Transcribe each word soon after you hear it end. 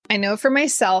I know for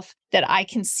myself that I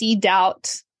can see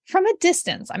doubt from a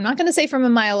distance. I'm not going to say from a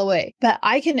mile away, but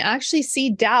I can actually see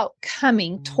doubt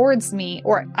coming towards me,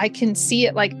 or I can see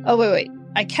it like, oh, wait.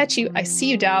 I catch you. I see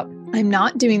you, doubt. I'm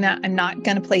not doing that. I'm not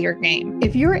going to play your game.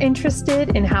 If you're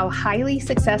interested in how highly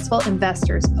successful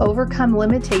investors overcome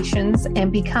limitations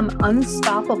and become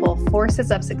unstoppable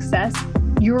forces of success,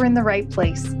 you're in the right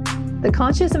place. The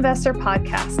Conscious Investor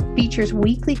podcast features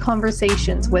weekly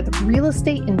conversations with real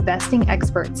estate investing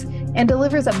experts and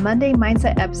delivers a Monday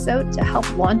Mindset episode to help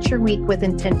launch your week with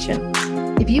intention.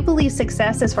 If you believe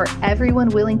success is for everyone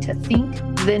willing to think,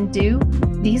 then do,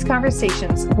 these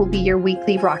conversations will be your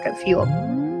weekly rocket fuel.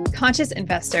 Conscious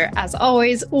Investor, as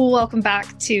always, welcome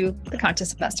back to the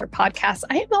Conscious Investor podcast.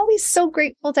 I am always so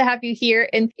grateful to have you here.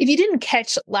 And if you didn't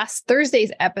catch last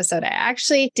Thursday's episode, I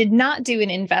actually did not do an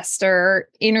investor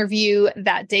interview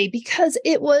that day because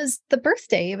it was the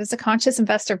birthday. It was a Conscious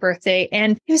Investor birthday.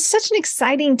 And it was such an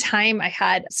exciting time. I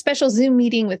had a special Zoom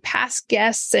meeting with past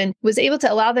guests and was able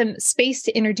to allow them space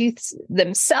to introduce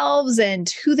themselves and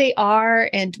who they are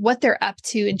and what they're up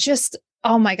to, and just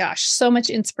oh my gosh, so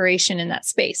much inspiration in that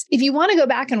space. If you want to go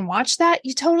back and watch that,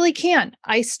 you totally can.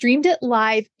 I streamed it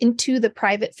live into the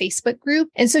private Facebook group.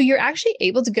 And so you're actually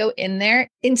able to go in there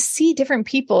and see different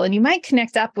people. And you might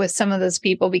connect up with some of those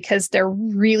people because they're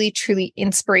really, truly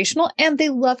inspirational and they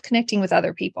love connecting with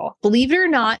other people. Believe it or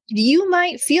not, you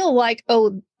might feel like,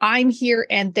 oh, I'm here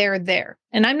and they're there.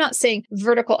 And I'm not saying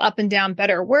vertical up and down,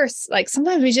 better or worse. Like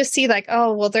sometimes we just see like,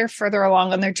 oh, well, they're further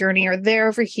along on their journey or they're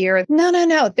over here.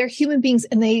 No. They're human beings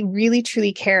and they really,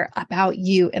 truly care about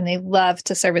you and they love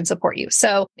to serve and support you.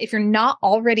 So if you're not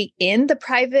already in the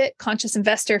private Conscious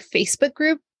Investor Facebook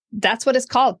group, that's what it's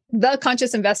called, the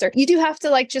Conscious Investor. You do have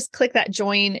to just click that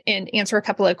join and answer a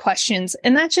couple of questions.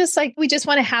 And that's just we just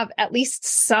want to have at least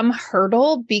some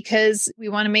hurdle because we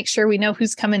want to make sure we know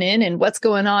who's coming in and what's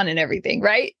going on and everything,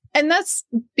 right? And that's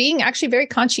being actually very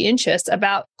conscientious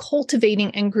about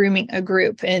cultivating and grooming a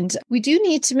group. And we do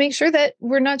need to make sure that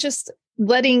we're not just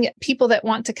letting people that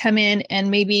want to come in and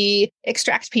maybe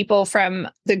extract people from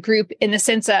the group in the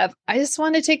sense of, I just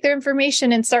want to take their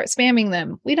information and start spamming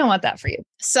them. We don't want that for you.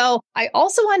 So I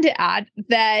also wanted to add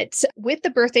that with the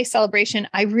birthday celebration,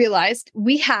 I realized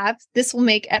this will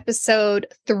make episode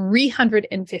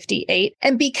 358.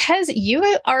 And because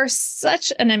you are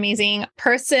such an amazing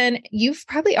person, you've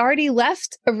probably already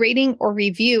left a rating or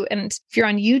review. And if you're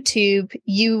on YouTube,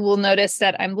 you will notice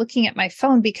that I'm looking at my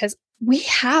phone because we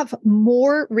have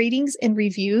more ratings and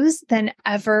reviews than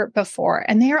ever before,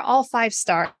 and they are all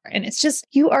 5-star. And it's just,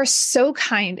 you are so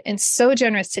kind and so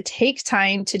generous to take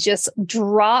time to just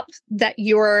drop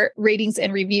your ratings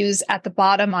and reviews at the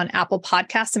bottom on Apple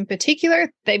Podcasts in particular.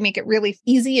 They make it really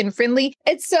easy and friendly.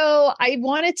 And so I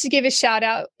wanted to give a shout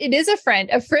out. It is a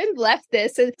friend. A friend left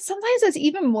this. And sometimes it's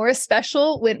even more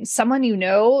special when someone you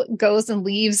know goes and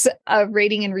leaves a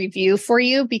rating and review for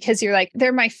you because you're like,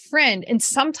 they're my friend. And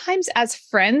sometimes as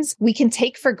friends, we can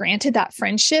take for granted that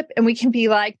friendship and we can be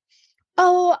like,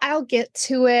 oh, I'll get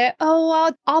to it.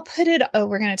 Oh, I'll put it. Oh,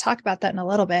 we're going to talk about that in a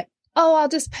little bit. Oh, I'll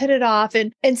just put it off.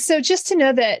 And so just to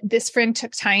know that this friend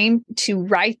took time to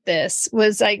write this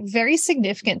was very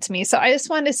significant to me. So I just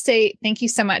wanted to say thank you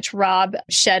so much, Rob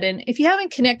Shedden. If you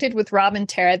haven't connected with Rob and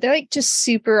Tara, they're just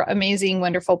super amazing,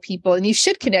 wonderful people. And you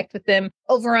should connect with them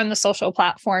over on the social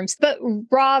platforms. But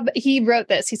Rob, he wrote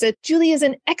this. He said, Julie is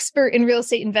an expert in real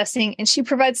estate investing, and she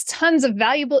provides tons of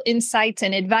valuable insights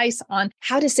and advice on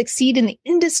how to succeed in the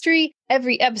industry.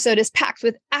 Every episode is packed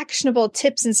with actionable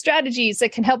tips and strategies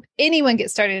that can help anyone get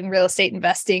started in real estate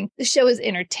investing. The show is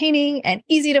entertaining and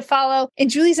easy to follow, and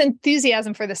Julie's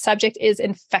enthusiasm for the subject is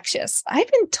infectious.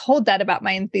 I've been told that about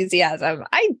my enthusiasm.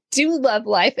 I do love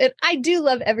life, and I do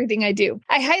love everything I do.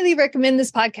 I highly recommend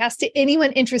this podcast to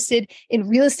anyone interested in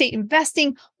real estate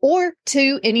investing or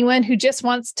to anyone who just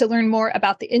wants to learn more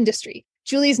about the industry.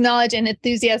 Julie's knowledge and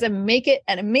enthusiasm make it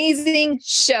an amazing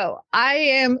show. I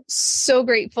am so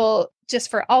grateful just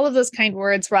for all of those kind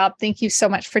words, Rob. Thank you so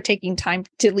much for taking time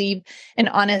to leave an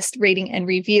honest rating and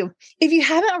review. If you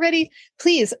haven't already,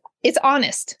 please, it's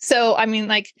honest. So,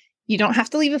 you don't have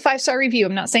to leave a 5-star review.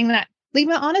 I'm not saying that. Leave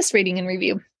an honest rating and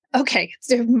review. Okay,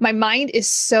 so my mind is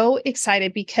so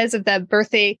excited because of the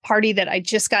birthday party that I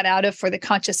just got out of for the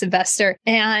Conscious Investor.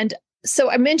 And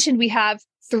so I mentioned we have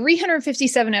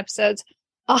 357 episodes,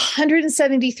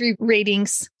 173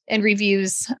 ratings and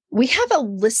reviews. We have a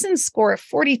listen score of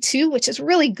 42, which is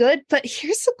really good. But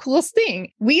here's the coolest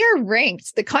thing. We are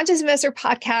ranked. The Conscious Investor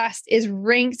podcast is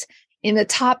ranked in the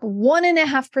top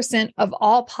 1.5% of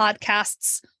all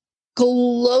podcasts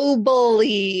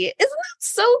globally. Isn't that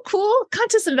so cool?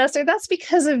 Conscious Investor, that's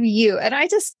because of you. And I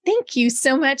just thank you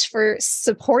so much for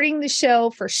supporting the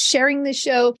show, for sharing the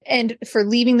show, and for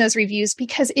leaving those reviews,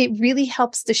 because it really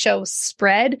helps the show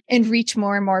spread and reach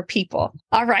more and more people.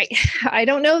 All right. I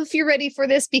don't know if you're ready for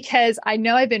this, because I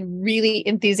know I've been really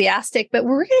enthusiastic, but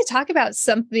we're going to talk about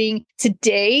something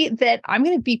today that I'm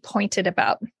going to be pointed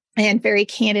about and very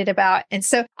candid about. And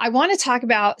so I want to talk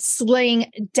about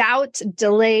slaying doubt,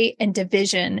 delay, and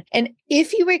division. And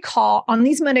if you recall, on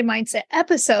these Monday Mindset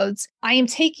episodes, I am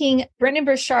taking Brendon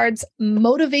Burchard's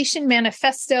Motivation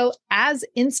Manifesto as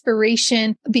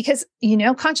inspiration because,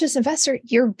 Conscious Investor,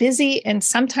 you're busy, and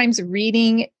sometimes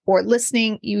reading or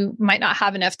listening, you might not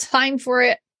have enough time for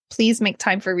it. Please make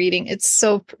time for reading. It's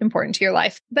so important to your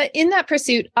life. But in that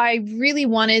pursuit, I really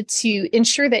wanted to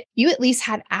ensure that you at least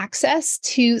had access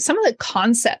to some of the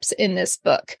concepts in this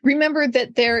book. Remember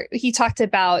that he talked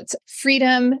about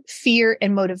freedom, fear,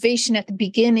 and motivation at the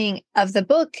beginning of the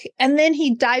book. And then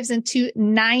he dives into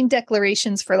 9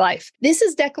 declarations for life. This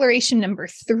is declaration number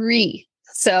 3.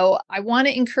 So I want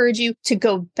to encourage you to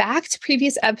go back to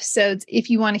previous episodes if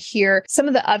you want to hear some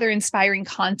of the other inspiring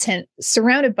content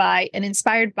surrounded by and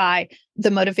inspired by the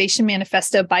Motivation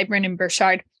Manifesto by Brendon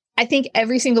Burchard. I think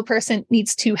every single person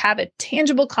needs to have a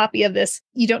tangible copy of this.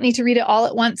 You don't need to read it all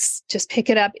at once. Just pick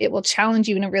it up. It will challenge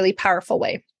you in a really powerful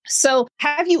way. So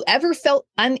have you ever felt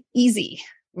uneasy?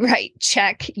 Right.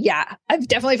 Check. Yeah, I've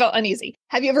definitely felt uneasy.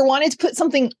 Have you ever wanted to put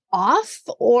something off?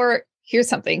 Or here's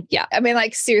something. Yeah. I mean,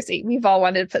 seriously, we've all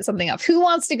wanted to put something off. Who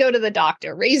wants to go to the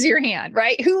doctor? Raise your hand,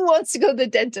 right? Who wants to go to the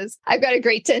dentist? I've got a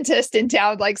great dentist in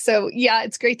town. So yeah,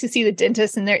 it's great to see the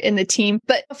dentist and they're in the team.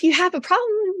 But if you have a problem,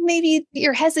 maybe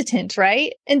you're hesitant,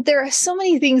 right? And there are so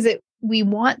many things that we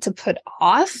want to put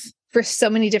off for so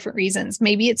many different reasons.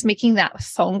 Maybe it's making that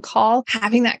phone call,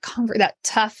 having that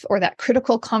tough or that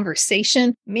critical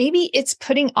conversation. Maybe it's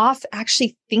putting off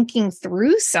actually thinking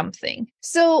through something.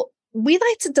 So we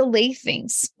like to delay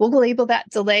things. We'll label that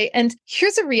delay. And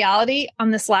here's a reality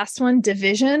on this last one,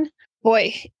 division.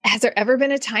 Boy, has there ever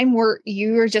been a time where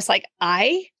you were just like,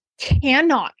 I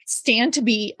cannot stand to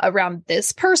be around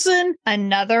this person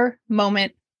another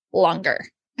moment longer,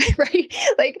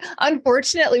 right?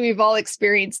 Unfortunately, we've all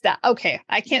experienced that. Okay,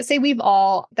 I can't say we've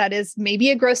all. That is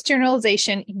maybe a gross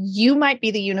generalization. You might be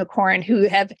the unicorn who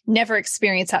have never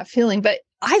experienced that feeling, but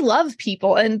I love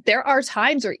people. And there are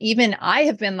times where even I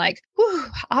have been like, whew,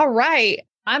 all right,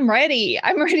 I'm ready.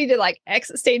 I'm ready to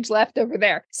exit stage left over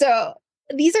there. So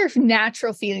these are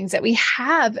natural feelings that we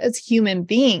have as human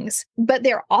beings, but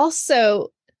they're also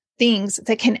things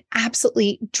that can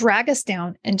absolutely drag us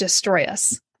down and destroy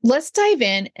us. Let's dive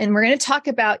in, and we're going to talk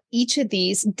about each of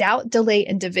these: doubt, delay,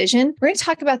 and division. We're going to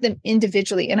talk about them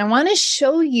individually. And I want to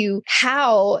show you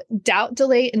how doubt,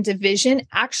 delay, and division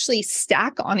actually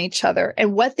stack on each other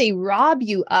and what they rob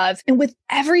you of. And with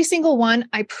every single one,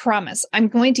 I promise, I'm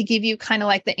going to give you kind of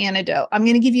like the antidote. I'm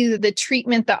going to give you the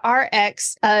treatment, the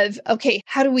RX of, okay,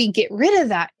 how do we get rid of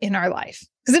that in our life?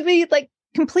 Because it'd be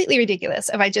completely ridiculous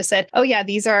if I just said, oh yeah,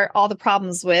 these are all the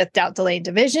problems with doubt, delay, and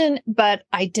division, but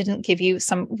I didn't give you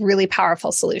some really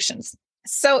powerful solutions.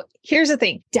 So here's the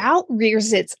thing. Doubt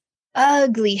rears its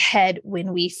ugly head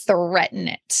when we threaten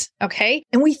it. Okay.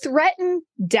 And we threaten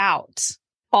doubt.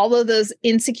 All of those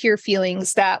insecure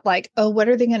feelings that oh, what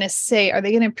are they going to say? Are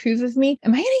they going to approve of me?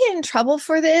 Am I going to get in trouble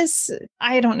for this?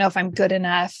 I don't know if I'm good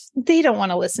enough. They don't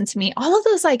want to listen to me. All of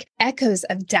those echoes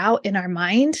of doubt in our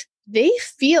mind, they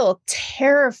feel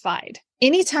terrified.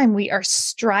 Anytime we are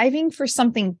striving for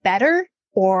something better,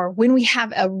 or when we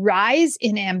have a rise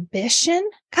in ambition,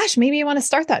 gosh, maybe I want to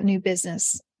start that new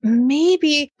business.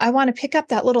 Maybe I want to pick up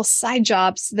that little side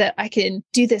job so that I can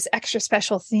do this extra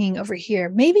special thing over here.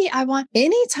 Maybe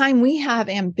anytime we have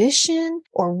ambition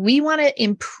or we want to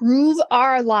improve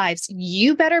our lives,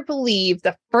 you better believe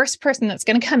the first person that's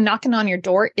going to come knocking on your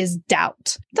door is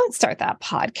doubt. Don't start that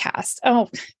podcast. Oh,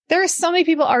 there are so many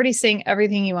people already saying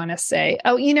everything you want to say.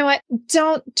 Oh, you know what?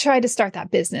 Don't try to start that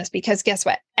business, because guess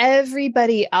what?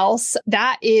 Everybody else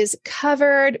that is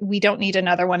covered. We don't need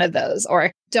another one of those.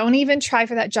 Or don't even try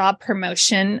for that job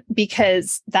promotion,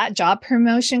 because that job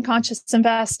promotion, conscious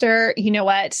investor, you know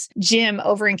what? Jim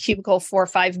over in cubicle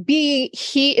 45B,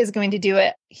 he is going to do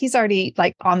it. He's already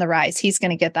on the rise. He's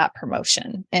going to get that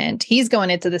promotion and he's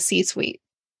going into the C-suite.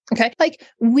 Okay.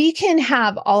 We can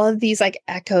have all of these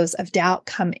echoes of doubt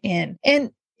come in,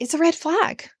 and it's a red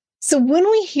flag. So when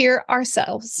we hear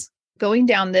ourselves going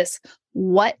down this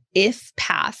what if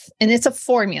path, and it's a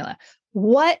formula,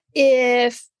 what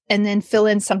if, and then fill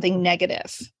in something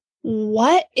negative.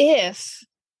 What if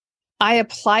I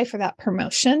apply for that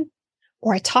promotion?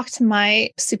 or I talk to my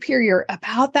superior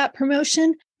about that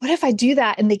promotion. What if I do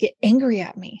that and they get angry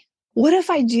at me? What if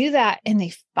I do that and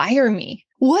they fire me?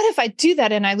 What if I do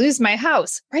that and I lose my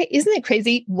house, right? Isn't it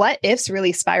crazy? What ifs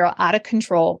really spiral out of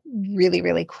control really,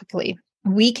 really quickly.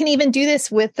 We can even do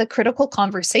this with the critical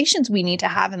conversations we need to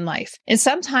have in life. And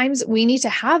sometimes we need to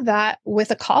have that with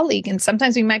a colleague. And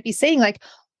sometimes we might be saying like,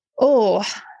 oh,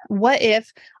 what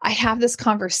if I have this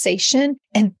conversation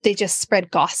and they just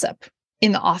spread gossip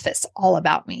in the office all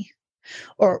about me?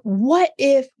 Or what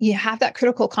if you have that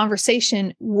critical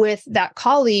conversation with that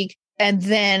colleague and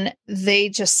then they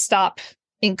just stop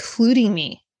including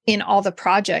me in all the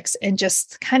projects and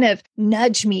just kind of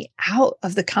nudge me out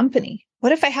of the company?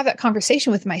 What if I have that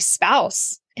conversation with my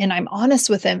spouse and I'm honest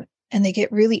with them and they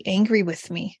get really angry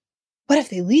with me? What if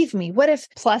they leave me? What if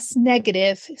plus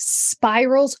negative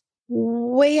spirals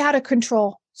way out of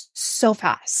control so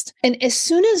fast? And as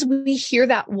soon as we hear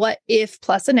that what if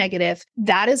plus a negative,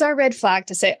 that is our red flag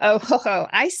to say, oh,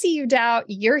 I see you, doubt.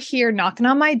 You're here knocking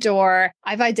on my door.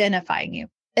 I've identified you.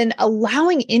 And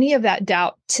allowing any of that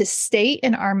doubt to stay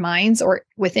in our minds or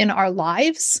within our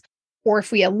lives, or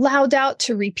if we allow doubt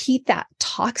to repeat that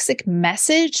toxic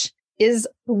message, is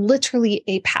literally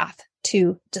a path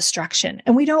to destruction.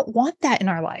 And we don't want that in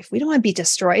our life. We don't want to be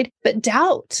destroyed. But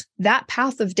doubt, that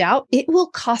path of doubt, it will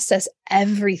cost us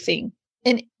everything.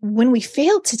 And when we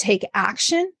fail to take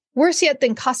action, worse yet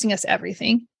than costing us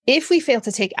everything, if we fail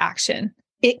to take action,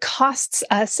 it costs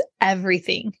us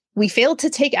everything. We fail to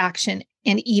take action.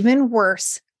 And even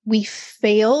worse, we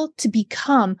fail to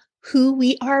become who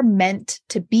we are meant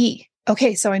to be.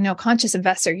 Okay, so I know conscious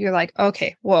investor, you're like,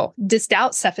 okay, whoa, this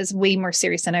doubt stuff is way more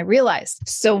serious than I realized.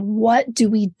 So what do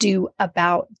we do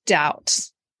about doubt?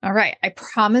 All right, I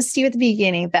promised you at the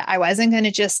beginning that I wasn't going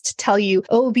to just tell you,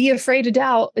 oh, be afraid of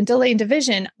doubt and delay in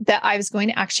division, that I was going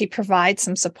to actually provide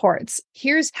some supports.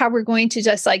 Here's how we're going to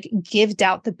just like give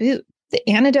doubt the boot. The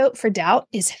antidote for doubt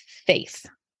is faith.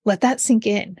 Let that sink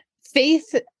in.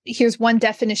 Faith, here's one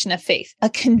definition of faith: a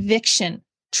conviction,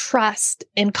 trust,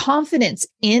 and confidence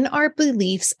in our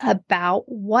beliefs about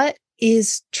what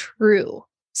is true.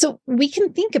 So we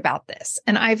can think about this,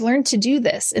 and I've learned to do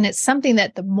this, and it's something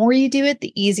that the more you do it,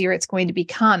 the easier it's going to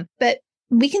become. But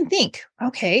we can think,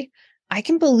 okay, I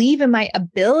can believe in my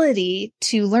ability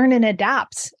to learn and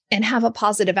adapt and have a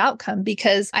positive outcome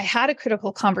because I had a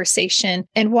critical conversation.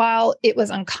 And while it was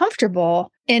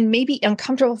uncomfortable and maybe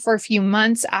uncomfortable for a few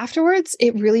months afterwards,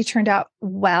 it really turned out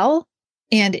well.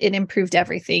 And it improved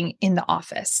everything in the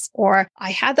office. Or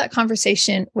I had that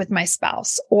conversation with my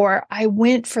spouse, or I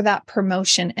went for that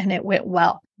promotion and it went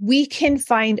well. We can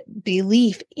find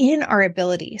belief in our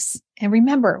abilities. And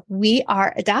remember, we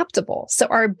are adaptable. So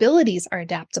our abilities are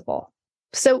adaptable.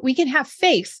 So we can have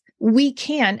faith. We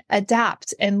can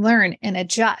adapt and learn and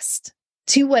adjust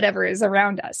to whatever is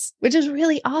around us, which is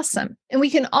really awesome. And we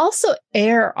can also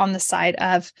err on the side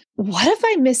of, what if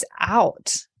I miss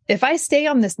out? If I stay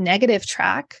on this negative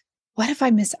track, what if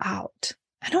I miss out?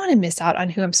 I don't want to miss out on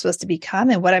who I'm supposed to become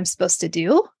and what I'm supposed to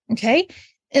do. Okay.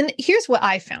 And here's what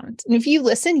I found. And if you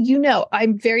listen, you know,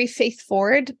 I'm very faith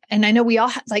forward. And I know we all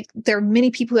have, there are many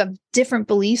people who have different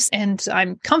beliefs, and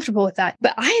I'm comfortable with that.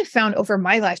 But I have found over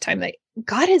my lifetime that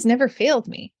God has never failed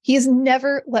me. He has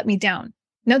never let me down.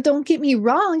 Now, don't get me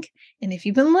wrong. And if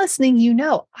you've been listening, you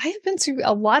know, I have been through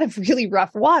a lot of really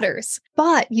rough waters,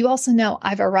 but you also know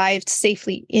I've arrived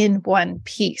safely in one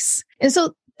piece. And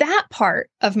so that part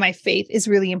of my faith is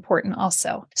really important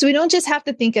also. So we don't just have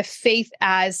to think of faith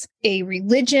as a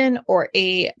religion or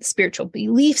a spiritual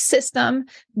belief system.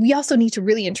 We also need to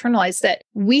really internalize that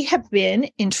we have been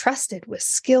entrusted with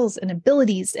skills and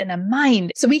abilities and a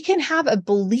mind. So we can have a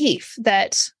belief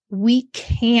that we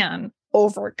can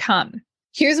overcome.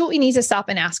 Here's what we need to stop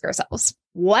and ask ourselves.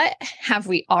 What have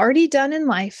we already done in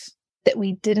life that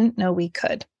we didn't know we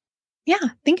could? Yeah,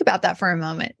 think about that for a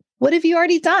moment. What have you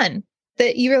already done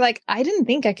that you were like, I didn't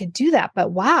think I could do that,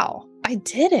 but wow, I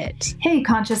did it. Hey,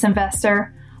 conscious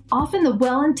investor. Often the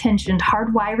well-intentioned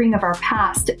hardwiring of our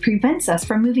past prevents us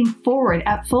from moving forward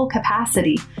at full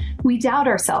capacity. We doubt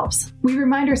ourselves. We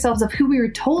remind ourselves of who we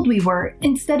were told we were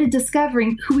instead of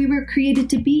discovering who we were created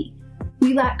to be.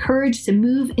 We lack courage to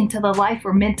move into the life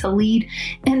we're meant to lead.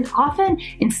 And often,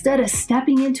 instead of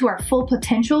stepping into our full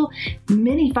potential,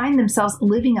 many find themselves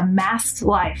living a masked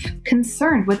life,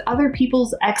 concerned with other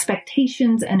people's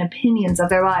expectations and opinions of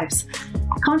their lives.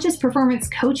 Conscious performance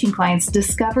coaching clients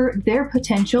discover their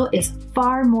potential is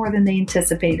far more than they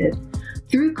anticipated.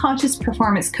 Through conscious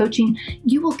performance coaching,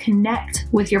 you will connect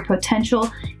with your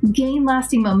potential, gain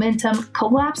lasting momentum,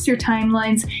 collapse your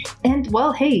timelines, and,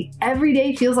 well, hey, every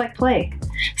day feels like play.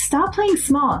 Stop playing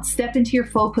small and step into your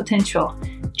full potential.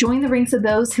 Join the ranks of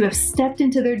those who have stepped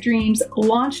into their dreams,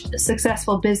 launched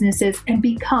successful businesses, and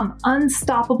become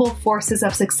unstoppable forces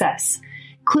of success.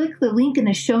 Click the link in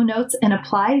the show notes and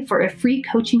apply for a free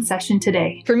coaching session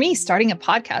today. For me, starting a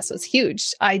podcast was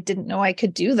huge. I didn't know I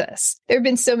could do this. There have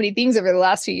been so many things over the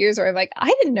last few years where I'm like,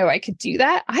 I didn't know I could do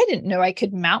that. I didn't know I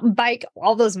could mountain bike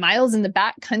all those miles in the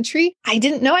back country. I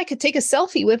didn't know I could take a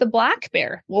selfie with a black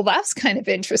bear. Well, that's kind of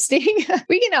interesting.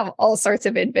 We can have all sorts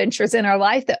of adventures in our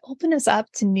life that open us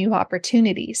up to new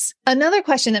opportunities. Another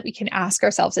question that we can ask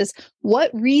ourselves is,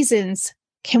 what reasons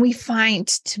can we find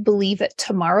to believe that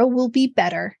tomorrow will be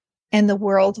better and the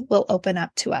world will open up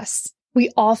to us?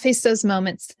 We all face those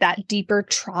moments, that deeper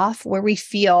trough where we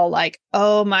feel like,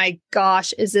 oh my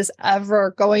gosh, is this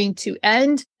ever going to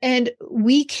end? And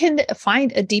we can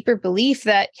find a deeper belief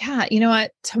that, yeah, you know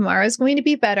what? Tomorrow is going to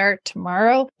be better.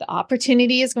 Tomorrow, the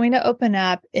opportunity is going to open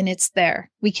up and it's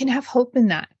there. We can have hope in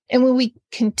that. And when we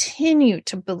continue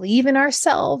to believe in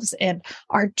ourselves and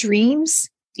our dreams,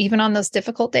 even on those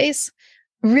difficult days,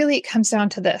 really, it comes down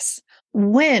to this.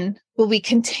 When will we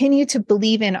continue to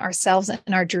believe in ourselves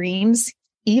and our dreams,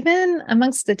 even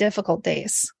amongst the difficult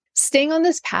days? Staying on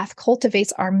this path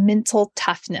cultivates our mental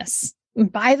toughness. And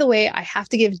by the way, I have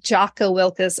to give Jocko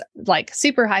Willink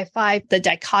super high five, The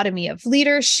Dichotomy of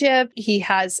Leadership. He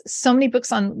has so many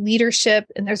books on leadership.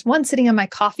 And there's one sitting on my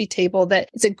coffee table that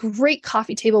is a great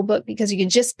coffee table book because you can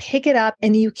just pick it up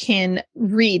and you can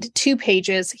read 2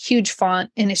 pages, huge font.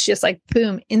 And it's just like,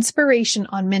 boom, inspiration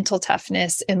on mental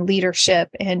toughness and leadership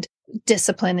and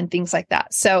discipline and things like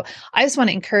that. So I just want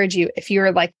to encourage you, if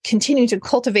you're continuing to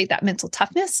cultivate that mental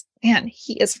toughness, man,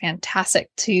 he is fantastic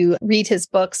to read his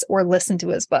books or listen to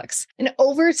his books. And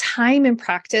over time and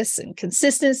practice and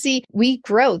consistency, we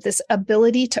grow this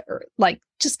ability to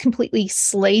just completely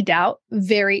slay doubt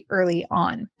very early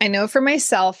on. I know for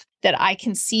myself that I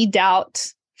can see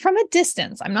doubt from a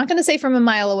distance. I'm not going to say from a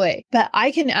mile away, but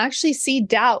I can actually see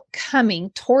doubt coming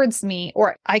towards me,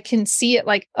 or I can see it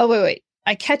like, oh, wait.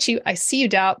 I catch you. I see you,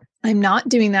 doubt. I'm not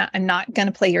doing that. I'm not going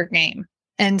to play your game.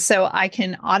 And so I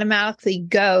can automatically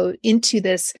go into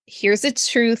this. Here's the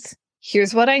truth.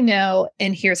 Here's what I know.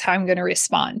 And here's how I'm going to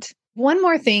respond. One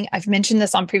more thing, I've mentioned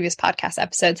this on previous podcast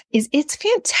episodes, is it's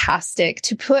fantastic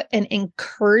to put an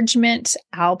encouragement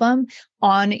album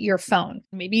on your phone.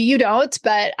 Maybe you don't,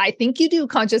 but I think you do,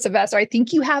 Conscious Investor. I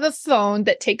think you have a phone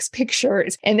that takes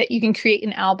pictures and that you can create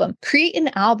an album. Create an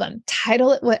album,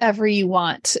 title it whatever you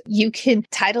want. You can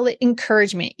title it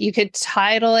encouragement. You could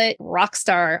title it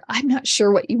Rockstar. I'm not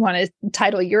sure what you want to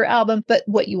title your album, but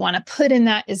what you want to put in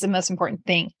that is the most important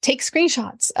thing. Take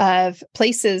screenshots of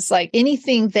places, like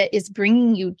anything that is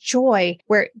bringing you joy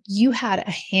where you had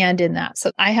a hand in that. So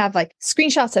I have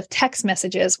screenshots of text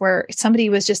messages where somebody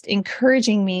was just encouraging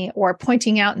me or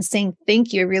pointing out and saying,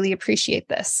 thank you, I really appreciate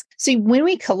this. So when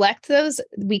we collect those,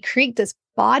 we create this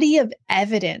body of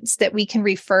evidence that we can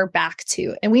refer back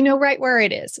to. And we know right where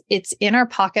it is. It's in our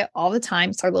pocket all the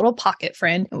time. It's our little pocket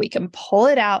friend. And we can pull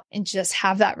it out and just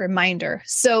have that reminder.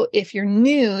 So if you're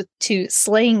new to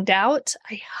slaying doubt,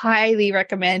 I highly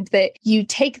recommend that you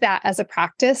take that as a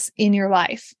practice in your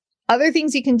life. Other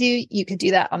things you could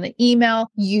do that on the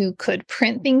email. You could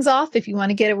print things off. If you want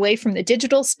to get away from the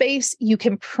digital space, you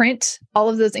can print all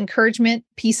of those encouragement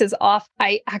pieces off.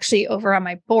 I actually, over on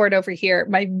my board over here,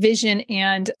 my vision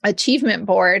and achievement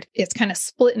board, it's kind of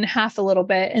split in half a little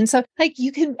bit. And so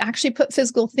you can actually put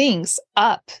physical things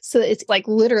up. So it's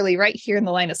literally right here in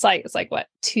the line of sight. It's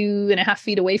 2.5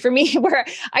 feet away from me where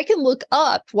I can look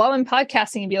up while I'm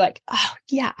podcasting and be like, oh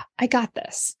yeah, I got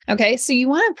this. Okay. So you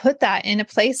want to put that in a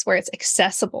place where it's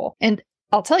accessible. And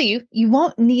I'll tell you, you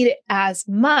won't need it as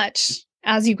much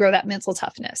as you grow that mental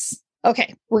toughness.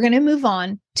 Okay. We're going to move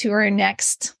on to our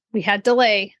next. We had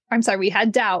doubt,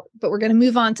 but we're going to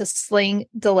move on to slaying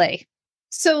delay.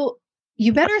 So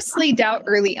you better slay doubt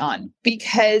early on,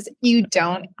 because you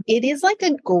don't. It is like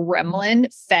a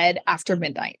gremlin fed after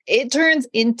midnight. It turns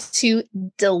into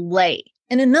delay.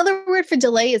 And another word for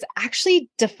delay is actually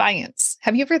defiance.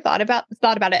 Have you ever thought about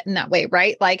it in that way,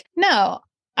 right? No,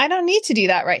 I don't need to do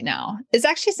that right now. It's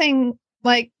actually saying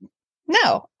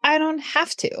no, I don't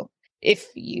have to. If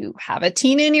you have a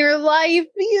teen in your life,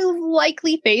 you've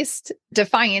likely faced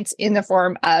defiance in the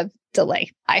form of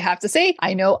delay. I have to say,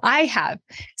 I know I have.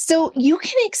 So you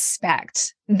can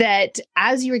expect that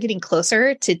as you are getting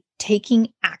closer to taking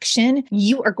action,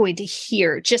 you are going to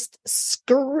hear just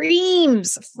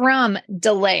screams from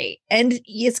delay. And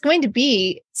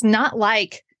it's not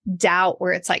like doubt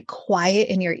where it's quiet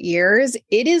in your ears.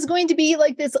 It is going to be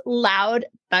like this loud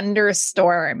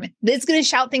thunderstorm that's going to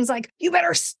shout things like, you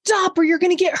better stop or you're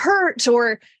going to get hurt,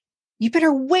 or you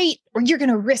better wait or you're going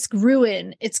to risk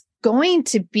ruin. It's going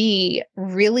to be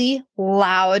really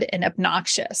loud and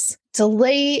obnoxious.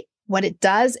 Delay, what it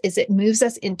does is it moves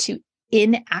us into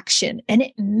inaction and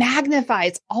it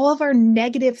magnifies all of our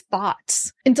negative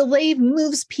thoughts. And delay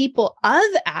moves people of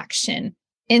action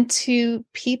into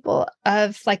people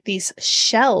of like these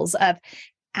shells of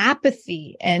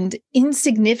apathy and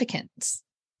insignificance.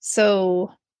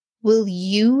 So will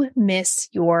you miss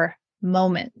your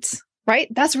moment? Right?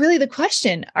 That's really the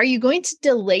question. Are you going to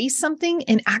delay something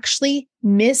and actually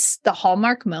miss the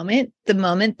hallmark moment, the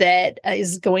moment that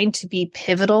is going to be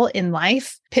pivotal in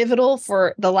life, pivotal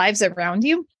for the lives around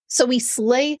you? So we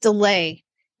slay delay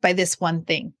by this one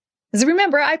thing. Because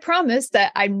remember, I promised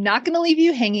that I'm not going to leave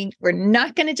you hanging. We're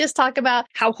not going to just talk about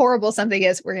how horrible something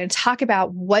is. We're going to talk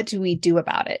about what do we do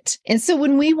about it. And so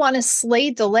when we want to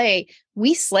slay delay,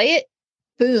 we slay it,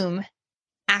 boom,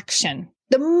 action.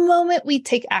 The moment we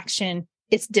take action,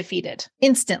 it's defeated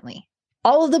instantly.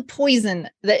 All of the poison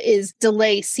that is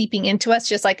delay seeping into us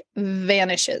just like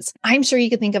vanishes. I'm sure you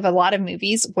could think of a lot of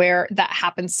movies where that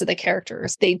happens to the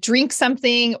characters. They drink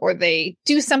something or they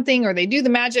do something or they do the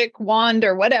magic wand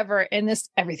or whatever, and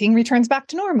everything returns back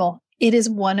to normal. It is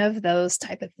one of those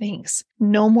type of things.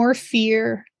 No more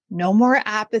fear, no more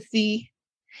apathy.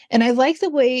 And I like the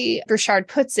way Burchard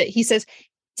puts it. He says,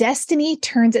 destiny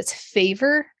turns its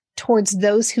favor towards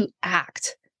those who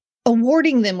act,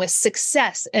 awarding them with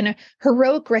success and a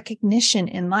heroic recognition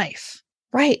in life,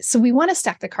 right? So we want to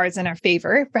stack the cards in our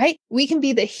favor, right? We can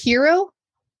be the hero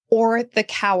or the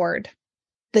coward.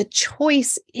 The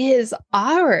choice is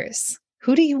ours.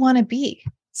 Who do you want to be?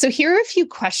 So here are a few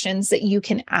questions that you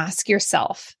can ask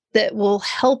yourself that will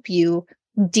help you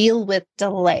deal with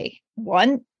delay.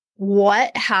 One,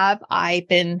 what have I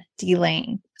been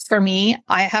delaying? For me,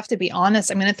 I have to be honest,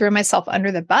 I'm going to throw myself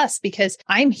under the bus because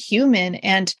I'm human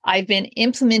and I've been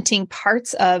implementing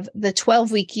parts of the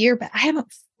 12-week year, but I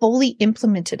haven't fully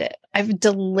implemented it. I've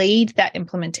delayed that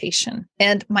implementation.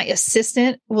 And my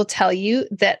assistant will tell you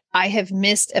that I have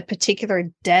missed a particular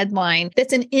deadline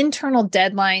that's an internal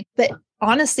deadline, but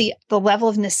honestly, the level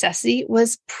of necessity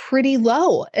was pretty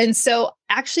low. And so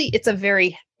actually, it's a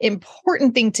very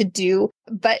important thing to do,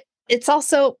 but it's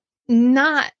also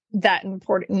not that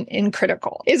important and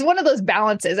critical. Is one of those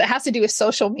balances. It has to do with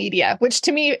social media, which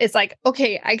to me is like,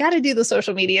 okay, I got to do the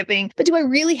social media thing, but do I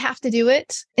really have to do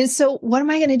it? And so what am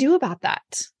I going to do about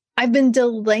that? I've been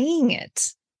delaying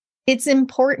it. It's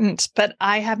important, but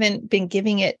I haven't been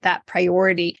giving it that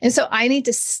priority. And so I need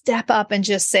to step up and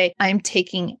just say, I'm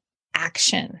taking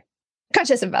action.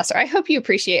 Conscious investor, I hope you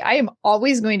appreciate, I am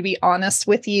always going to be honest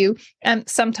with you, and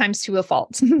sometimes to a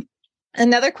fault.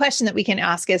 Another question that we can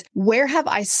ask is, where have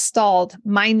I stalled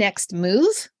my next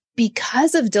move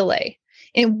because of delay?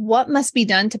 And what must be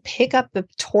done to pick up the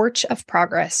torch of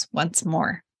progress once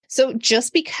more? So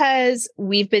just because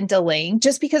we've been delaying,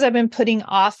 just because I've been putting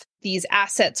off these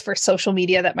assets for social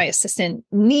media that my assistant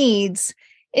needs,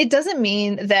 it doesn't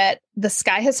mean that the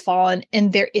sky has fallen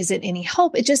and there isn't any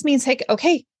hope. It just means like,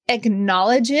 okay,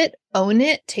 acknowledge it, own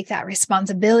it, take that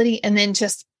responsibility, and then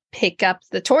just pick up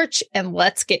the torch and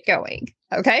let's get going.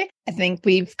 Okay. I think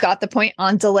we've got the point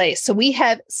on delay. So we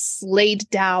have slayed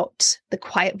doubt, the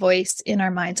quiet voice in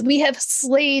our minds. We have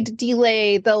slayed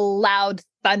delay, the loud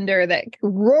thunder that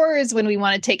roars when we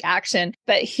want to take action.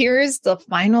 But here's the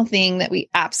final thing that we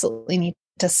absolutely need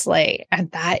to slay, and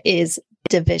that is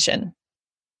division.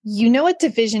 You know what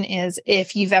division is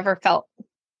if you've ever felt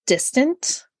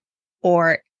distant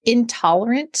or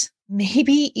intolerant,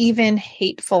 maybe even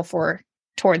hateful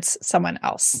towards someone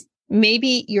else.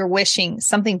 Maybe you're wishing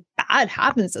something bad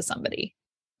happens to somebody.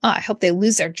 Oh, I hope they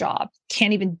lose their job.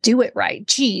 Can't even do it right.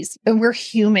 Geez. And we're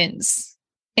humans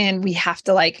and we have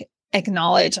to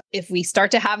acknowledge if we start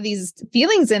to have these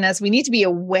feelings in us, we need to be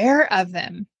aware of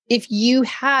them. If you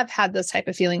have had those type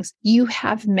of feelings, you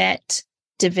have met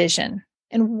division.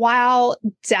 And while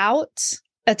doubt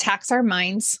attacks our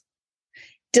minds,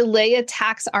 delay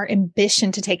attacks our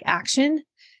ambition to take action,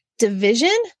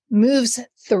 division moves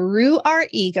through our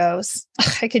egos.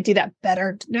 I could do that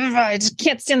better. I just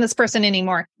can't stand this person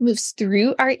anymore. Moves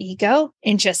through our ego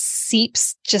and just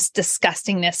seeps just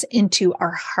disgustingness into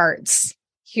our hearts.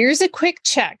 Here's a quick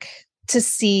check to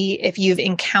see if you've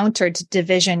encountered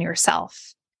division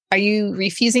yourself. Are you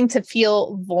refusing to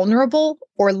feel vulnerable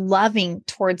or loving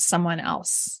towards someone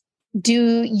else?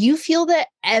 Do you feel that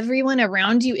everyone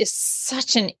around you is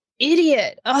such an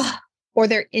idiot? Or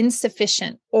they're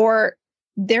insufficient, or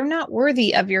they're not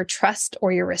worthy of your trust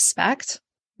or your respect?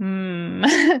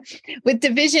 With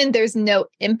division, there's no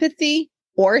empathy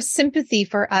or sympathy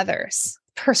for others.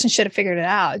 person should have figured it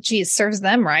out. Gee, it serves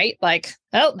them right. Like,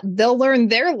 oh, they'll learn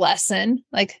their lesson.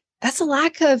 Like, that's a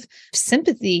lack of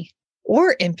sympathy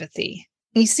or empathy.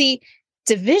 You see,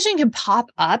 division can pop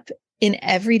up in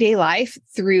everyday life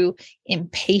through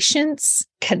impatience,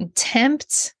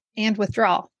 contempt, and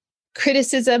withdrawal,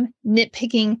 criticism,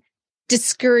 nitpicking,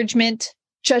 discouragement,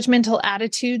 judgmental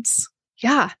attitudes.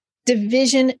 Yeah,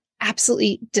 division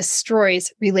absolutely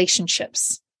destroys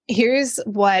relationships. Here's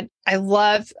what I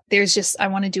love. I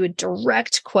want to do a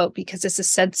direct quote because this is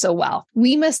said so well.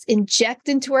 We must inject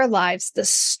into our lives the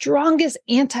strongest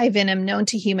anti-venom known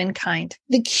to humankind,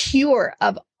 the cure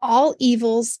of all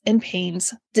evils and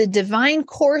pains, the divine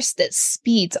course that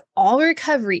speeds all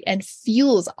recovery and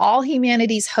fuels all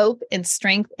humanity's hope and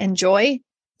strength and joy.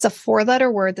 It's a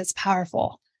 4-letter word that's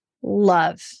powerful: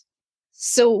 love.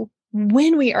 So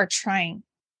when we are trying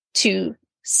to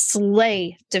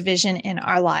slay division in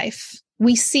our life,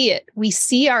 we see it. We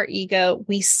see our ego.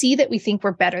 We see that we think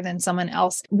we're better than someone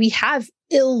else. We have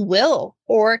ill will,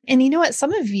 and you know what?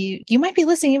 Some of you might be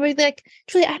listening. You might be like,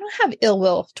 Julie, I don't have ill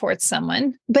will towards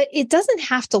someone, but it doesn't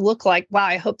have to look like, wow,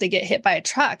 I hope they get hit by a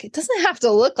truck. It doesn't have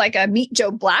to look like a Meet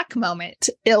Joe Black moment,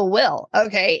 ill will.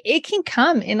 Okay. It can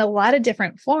come in a lot of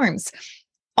different forms.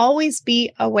 Always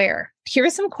be aware. Here are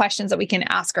some questions that we can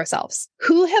ask ourselves.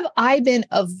 Who have I been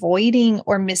avoiding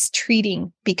or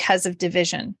mistreating because of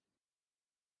division?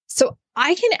 So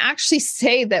I can actually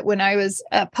say that when I was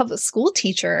a public school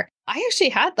teacher, I actually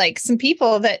had like some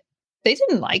people that they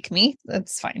didn't like me.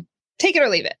 That's fine. Take it or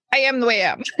leave it. I am the way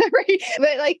I am, right?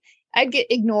 But like I'd get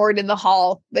ignored in the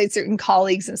hall by certain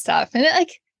colleagues and stuff. And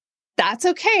that's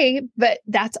okay, but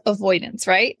that's avoidance,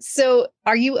 right? So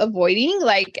are you avoiding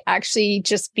like actually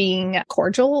just being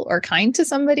cordial or kind to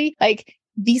somebody? Like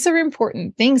these are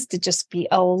important things to just be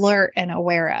alert and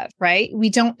aware of, right? We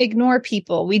don't ignore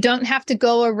people. We don't have to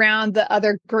go around the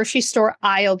other grocery store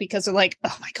aisle because we're like,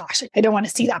 oh my gosh, I don't want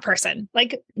to see that person.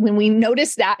 Like when we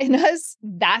notice that in us,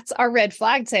 that's our red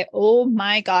flag to say, oh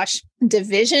my gosh,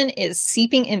 division is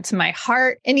seeping into my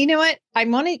heart. And you know what? I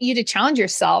wanted you to challenge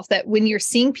yourself that when you're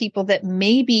seeing people that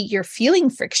maybe you're feeling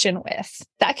friction with,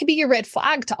 that could be your red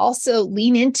flag to also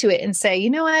lean into it and say, you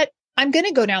know what? I'm going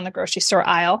to go down the grocery store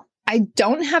aisle. I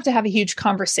don't have to have a huge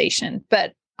conversation,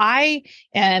 but I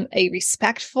am a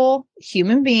respectful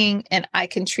human being and I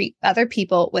can treat other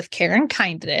people with care and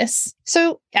kindness.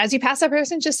 So as you pass that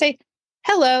person, just say,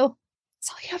 hello. That's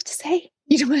all you have to say.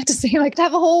 You don't have to say like to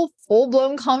have a whole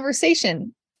full-blown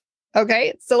conversation.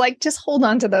 Okay. So like just hold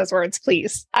on to those words,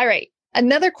 please. All right.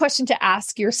 Another question to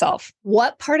ask yourself: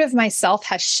 what part of myself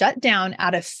has shut down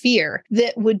out of fear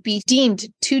that would be deemed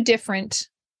too different,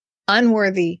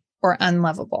 unworthy, or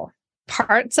unlovable?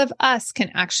 Parts of us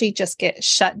can actually just get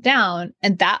shut down,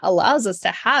 and that allows us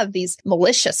to have these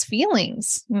malicious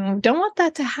feelings. Don't want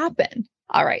that to happen.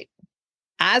 All right.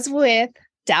 As with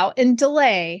doubt and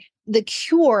delay, the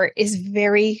cure is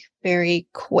very, very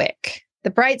quick. The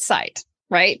bright side,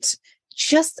 right?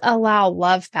 Just allow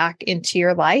love back into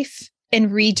your life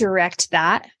and redirect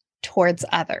that towards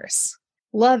others.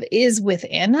 Love is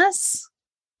within us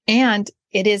and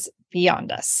it is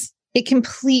beyond us. It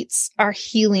completes our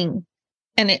healing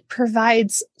and it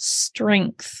provides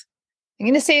strength. I'm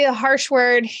going to say a harsh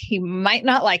word. You might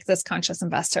not like this, conscious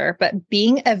investor, but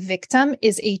being a victim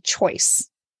is a choice.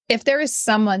 If there is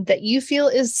someone that you feel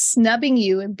is snubbing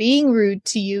you and being rude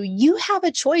to you, you have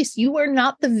a choice. You are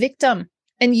not the victim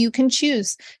and you can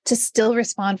choose to still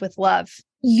respond with love.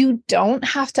 You don't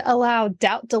have to allow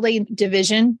doubt, delay, and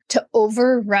division to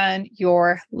overrun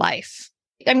your life.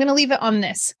 I'm going to leave it on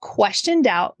this. Question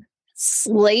doubt,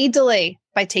 slay delay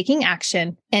by taking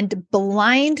action, and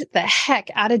blind the heck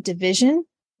out of division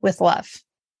with love.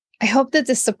 I hope that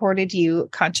this supported you,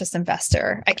 conscious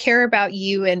investor. I care about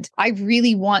you and I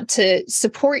really want to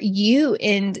support you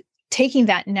in taking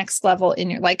that next level in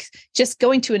your, like just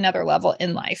going to another level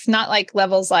in life, not like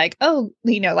levels like,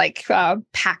 like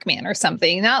Pac-Man or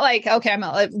something, not like, okay, I'm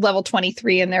at level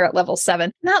 23 and they're at level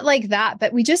 7, not like that,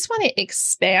 but we just want to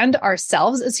expand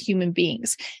ourselves as human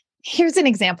beings. Here's an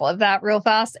example of that real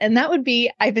fast. And that would be,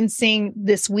 I've been seeing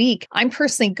this week, I'm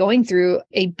personally going through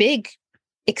a big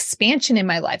expansion in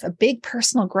my life, a big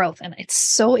personal growth. And it's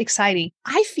so exciting.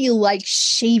 I feel like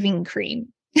shaving cream.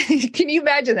 Can you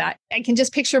imagine that? I can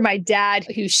just picture my dad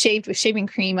who shaved with shaving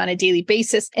cream on a daily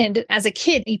basis. And as a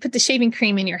kid, you put the shaving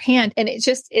cream in your hand and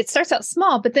it starts out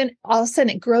small, but then all of a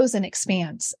sudden it grows and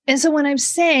expands. And so when I'm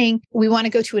saying we want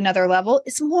to go to another level,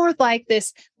 it's more like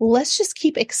this, let's just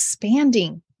keep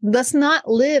expanding Let's not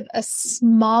live a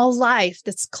small life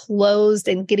that's closed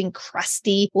and getting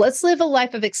crusty. Let's live a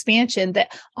life of expansion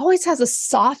that always has a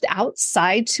soft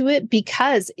outside to it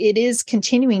because it is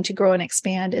continuing to grow and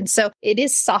expand. And so it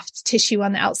is soft tissue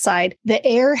on the outside. The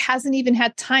air hasn't even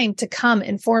had time to come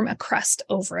and form a crust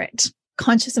over it.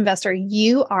 Conscious investor,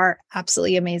 you are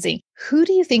absolutely amazing. Who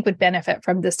do you think would benefit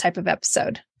from this type of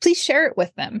episode? Please share it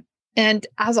with them. And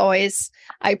as always,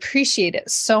 I appreciate it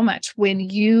so much when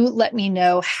you let me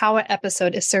know how an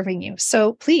episode is serving you.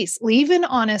 So please leave an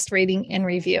honest rating and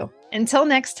review. Until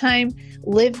next time,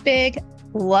 live big,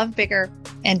 love bigger,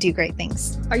 and do great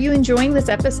things. Are you enjoying this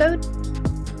episode?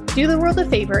 Do the world a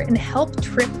favor and help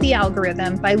trip the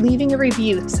algorithm by leaving a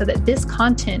review so that this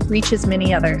content reaches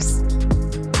many others.